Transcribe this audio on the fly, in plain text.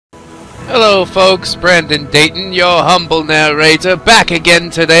Hello folks, Brandon Dayton, your humble narrator, back again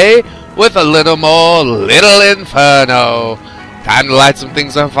today with a little more Little Inferno. Time to light some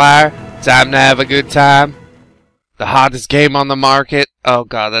things on fire, time to have a good time. The hottest game on the market. Oh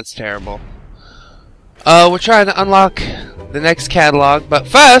god, that's terrible. We're trying to unlock the next catalog, but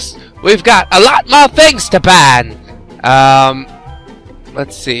first, we've got a lot more things to ban.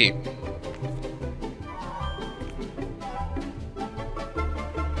 Let's see.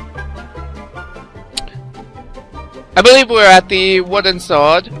 I believe we're at the wooden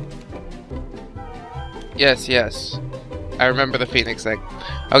sword. Yes. I remember the phoenix thing.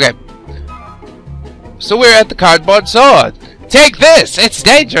 Okay. So we're at the cardboard sword. Take this! It's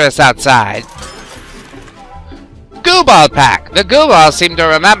dangerous outside! Goo ball pack! The goo balls seem to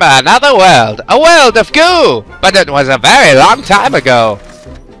remember another world. A world of goo! But it was a very long time ago.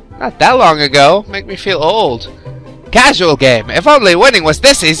 Not that long ago. Make me feel old. Casual game. If only winning was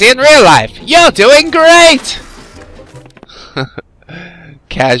this easy in real life. You're doing great!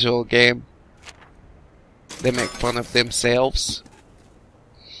 Casual game. They make fun of themselves.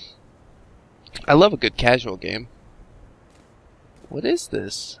 I love a good casual game. What is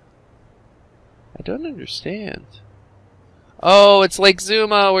this? I don't understand. Oh, it's like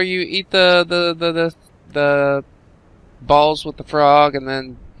Zuma, where you eat the balls with the frog, and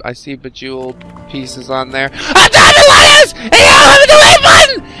then I see bejeweled pieces on there. I'm diving letters! And you don't have a delete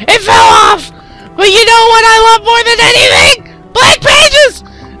button! It fell off! But you know what I love more than anything? Blank pages!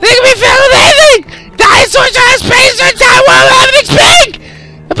 They can be filled with anything! Dinosaurs are as pages are entire world, everything's pink!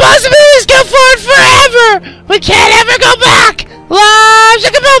 The possibilities go forward forever! We can't ever go back! Love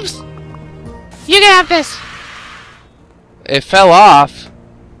sugar booms! You can have this. It fell off.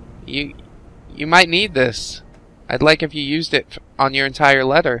 You might need this. I'd like if you used it on your entire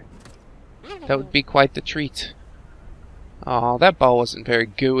letter. That would be quite the treat. Oh, that ball wasn't very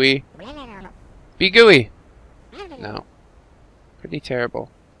gooey. Be gooey. No. Pretty terrible.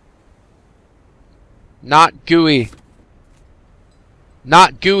 Not gooey.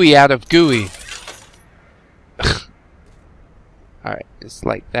 Not gooey out of gooey. Alright, it's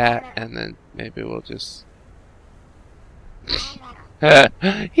like that, and then maybe we'll just...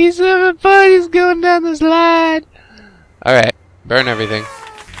 He's having fun, he's going down the slide! Alright, burn everything.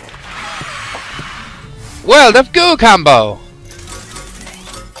 World of Goo combo!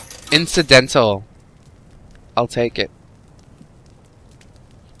 Incidental. I'll take it.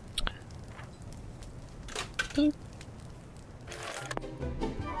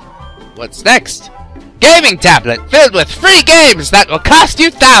 What's next? Gaming tablet filled with free games that will cost you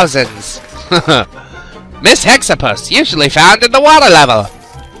thousands! Miss Hexapus, usually found in the water level.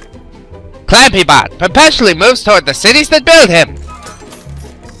 Clampybot perpetually moves toward the cities that build him.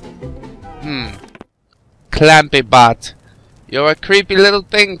 Clampybot. You're a creepy little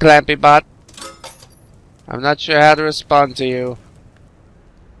thing, Clampybot. I'm not sure how to respond to you.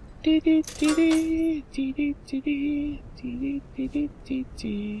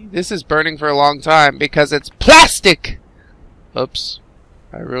 This is burning for a long time because it's plastic! Oops.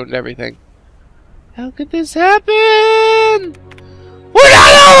 I ruined everything. How could this happen? We're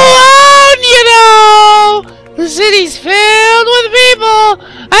not alone, you know! The city's filled with people!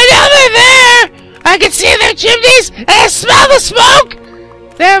 I know they're there! I can see their chimneys and I smell the smoke!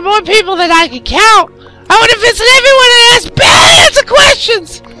 There are more people than I can count! I want to visit everyone and ask billions of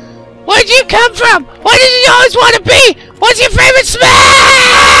questions! Where'd you come from? What did you always want to be? What's your favorite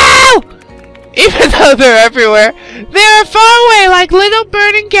smell? Even though they're everywhere, they are far away like little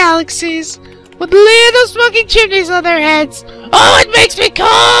burning galaxies with little smoking chimneys on their heads. Oh, it makes me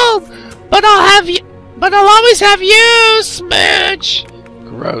cold! But I'll always have you, Smooch!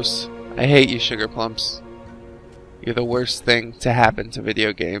 Gross. I hate you, Sugar Plumps. You're the worst thing to happen to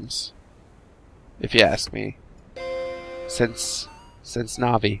video games. If you ask me. Since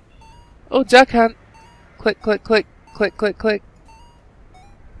Navi. Oh, duck hunt! Click, click, click, click, click, click.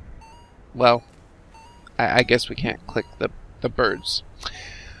 Well, I guess we can't click the birds.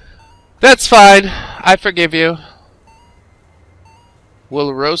 That's fine. I forgive you.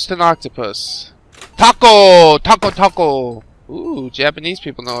 We'll roast an octopus. Taco! Taco, taco! Ooh, Japanese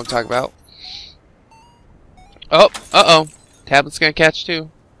people know what I'm talking about. Oh, uh-oh. Tablet's gonna catch too.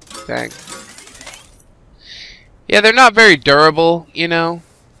 Dang. Yeah, they're not very durable, you know.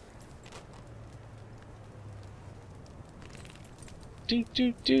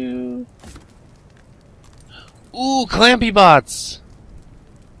 Ooh, Clampy bots.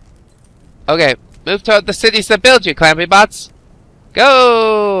 Okay, move toward the cities that build you, Clampy bots.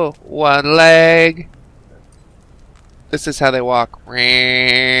 Go! One leg. This is how they walk.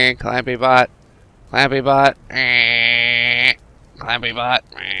 Clampy bot. Clampy bot. Clampy bot.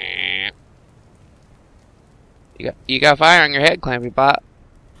 You got fire on your head, Clampy Bot.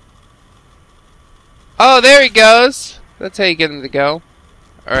 Oh, there he goes. That's how you get him to go.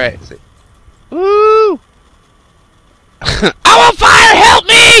 Alright. Woo! I'm on fire! Help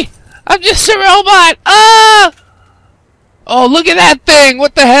me! I'm just a robot! Ah! Oh, look at that thing!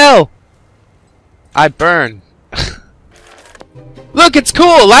 What the hell? I burn. Look, it's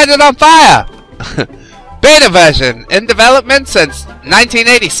cool! Light it on fire! Beta version, in development since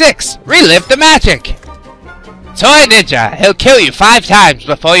 1986. Relive the magic! Toy Ninja, he'll kill you 5 times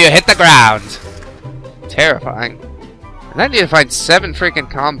before you hit the ground. Terrifying. And I need to find 7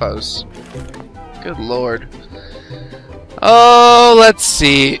 freaking combos. Good lord. Oh, let's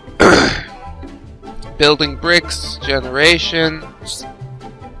see. Building bricks, generation,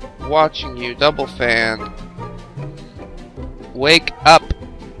 watching you, double fan. Wake up,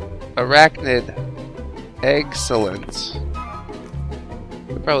 arachnid. Excellent.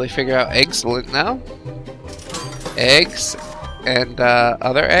 We'll probably figure out excellent now. Eggs and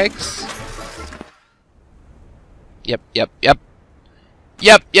other eggs. Yep.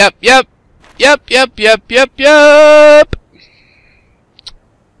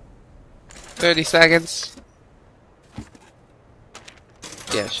 30 seconds.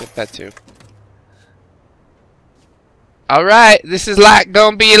 Yeah, ship that too. Alright, this is like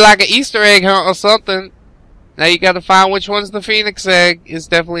gonna be like an Easter egg hunt or something. Now you gotta find which one's the Phoenix egg. It's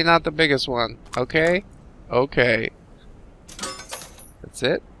definitely not the biggest one. Okay? Okay. That's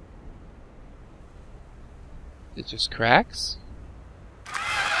it? It just cracks?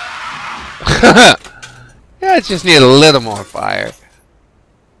 Yeah, it just need a little more fire.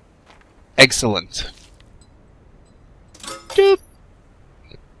 Excellent. Doop.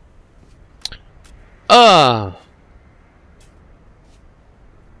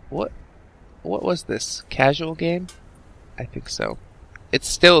 What was this? Casual game? I think so. It's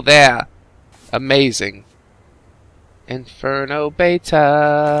still there. Amazing. Inferno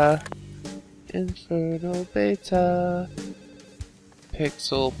Beta. Inferno Beta.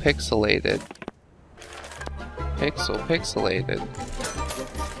 Pixelated. Pixelated.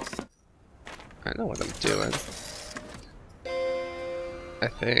 I know what I'm doing. I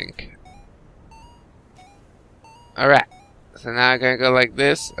think. Alright. So now I'm gonna go like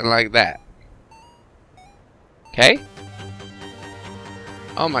this and like that. Okay?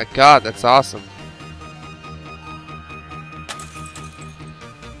 Oh my god, that's awesome.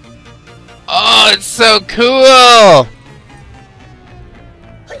 Oh, it's so cool!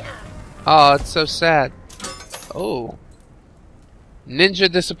 Oh, it's so sad. Oh.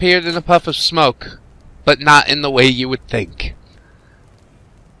 Ninja disappeared in a puff of smoke, but not in the way you would think.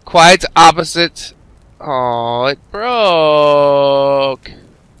 Quite opposite. Oh, it broke.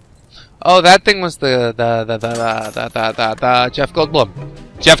 Oh, that thing was the Jeff Goldblum.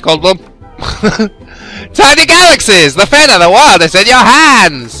 Jeff Goldblum. Tiny galaxies, the fate of the world is in your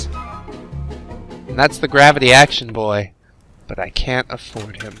hands. And that's the Gravity Action Boy, but I can't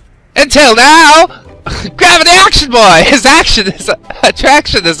afford him. Until now, Gravity Action Boy. His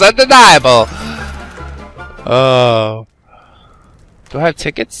attraction is undeniable. Oh. Do I have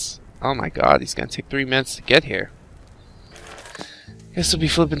tickets? Oh my god, he's gonna take 3 minutes to get here. Guess we'll be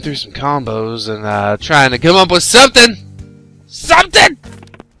flipping through some combos and trying to come up with something! Something!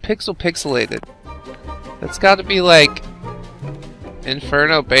 Pixelated. That's gotta be like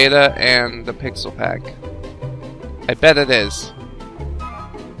Inferno Beta and the Pixel Pack. I bet it is.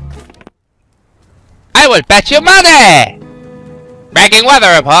 I would bet you money! Bragging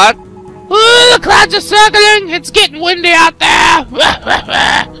weather report. Ooh, the clouds are circling! It's getting windy out there!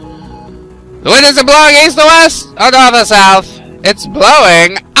 The wind isn't blowing east to west or north or south. It's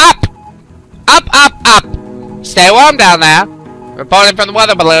blowing up! Up! Stay warm down there. Reporting from the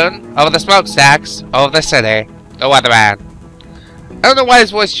weather balloon, over the smokestacks, over the city. The weatherman. I don't know why his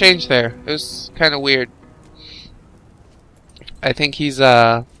voice changed there. It was kind of weird. I think he's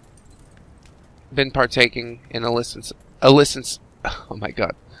been partaking in illicit. Oh my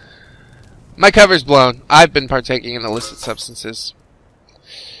god. My cover's blown. I've been partaking in illicit substances.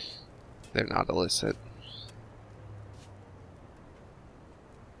 They're not illicit.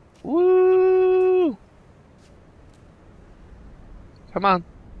 Woo! Come on.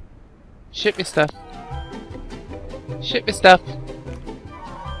 Ship me stuff. Ship me stuff.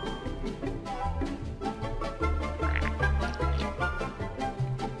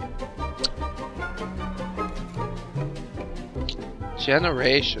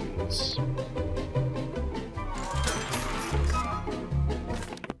 Generations.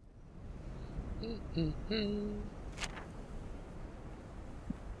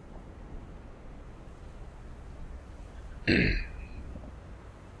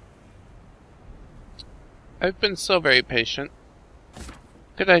 I've been so very patient.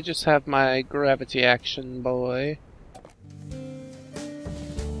 Could I just have my gravity action, boy?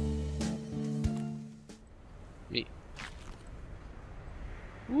 Me.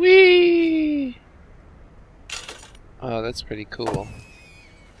 Whee! Oh, that's pretty cool.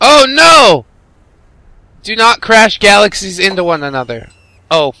 Oh no! Do not crash galaxies into one another.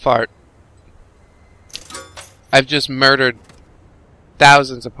 Oh, fart. I've just murdered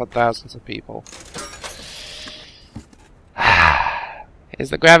thousands upon thousands of people. Is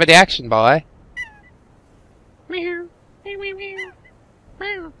the gravity action, boy? And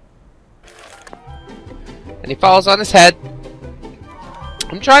he falls on his head.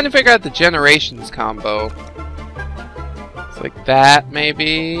 I'm trying to figure out the generations combo. It's like that,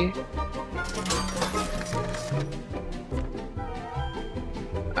 maybe?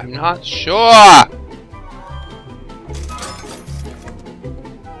 I'm not sure!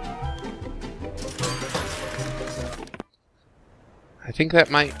 I think that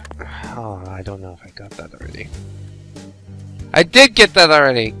might... Oh, I don't know if I got that already. I did get that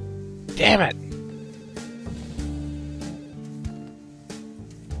already! Damn it!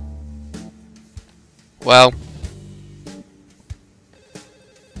 Well...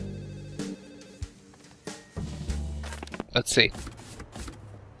 Let's see.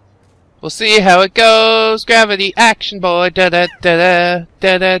 We'll see how it goes! Gravity action, boy! Da-da-da-da!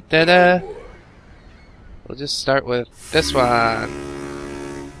 Da-da-da-da! We'll just start with this one.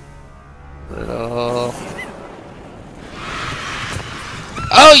 Little...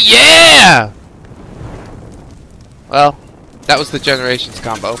 Oh yeah! Well, that was the generations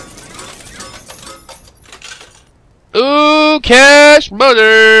combo. Ooh, cash money!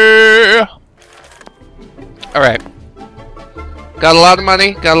 Alright. Got a lot of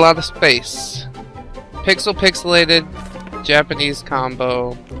money, got a lot of space. Pixelated Japanese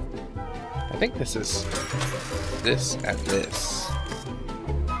combo. I think this is this and this.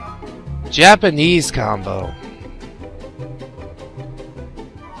 Japanese combo.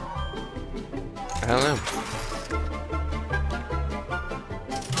 I don't know.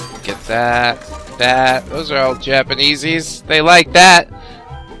 Get that, that. Those are all Japaneseies. They like that.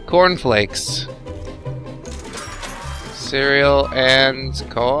 Cornflakes. Cereal and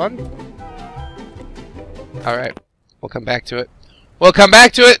corn. Alright. We'll come back to it. We'll come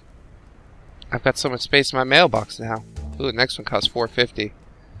back to it! I've got so much space in my mailbox now. Ooh, the next one costs $4.50.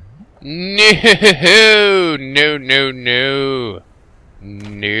 No! No, no, no.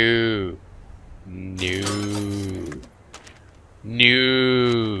 No. No.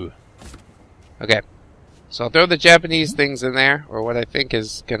 No. Okay. So I'll throw the Japanese things in there, or what I think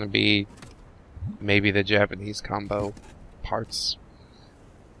is gonna be maybe the Japanese combo parts.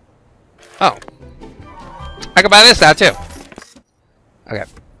 Oh. I can buy this now too. Okay.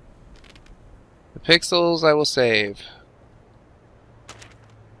 The pixels I will save.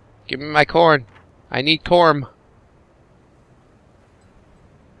 Give me my corn. I need corn.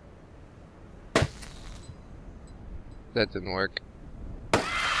 That didn't work.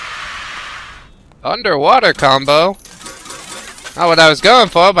 Underwater combo. Not what I was going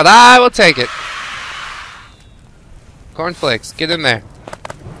for, but I will take it. Cornflakes, get in there.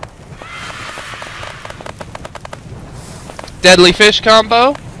 Deadly fish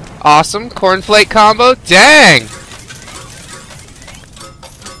combo. Awesome. Cornflake combo. Dang!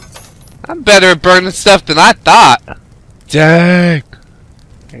 I'm better at burning stuff than I thought. Dang!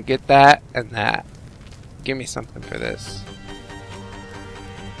 I get that and that. Give me something for this.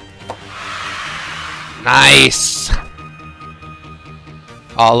 Nice!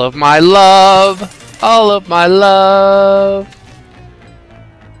 All of my love! All of my love!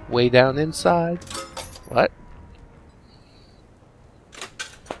 Way down inside. What?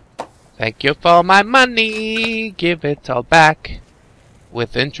 Thank you for my money! Give it all back.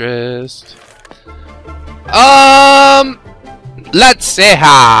 With interest. Let's see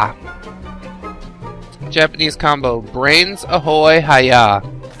ha! Japanese combo. Brains ahoy hiya.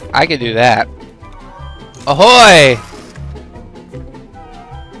 I can do that. Ahoy!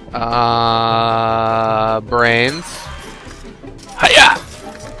 Brains. Hiya!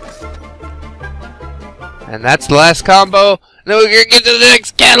 And that's the last combo. Then we're gonna get to the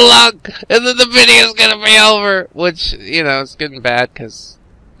next catalog, and then the video's gonna be over. Which, you know, it's getting bad, because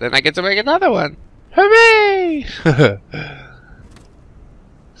then I get to make another one. Hooray!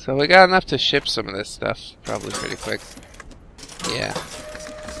 So we got enough to ship some of this stuff, probably pretty quick. Yeah.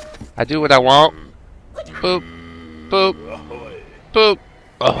 I do what I want. Boop. Boop. Boop.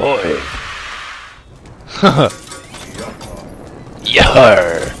 Ahoy!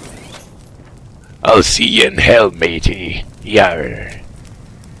 Yar! I'll see you in hell, matey. Yar.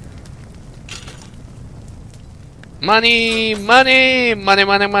 Money, money, money,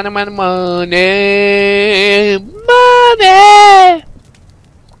 money, money, money, money, money.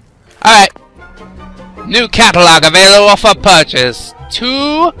 Alright. New catalog available for purchase.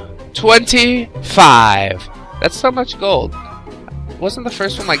 $2.25. That's so much gold. Wasn't the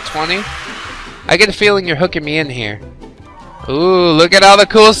first one like 20? I get a feeling you're hooking me in here. Ooh, look at all the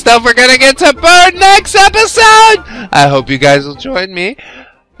cool stuff we're gonna get to burn next episode! I hope you guys will join me.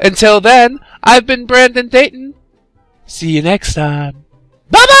 Until then, I've been Brandon Dayton. See you next time.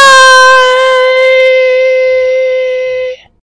 Bye-bye!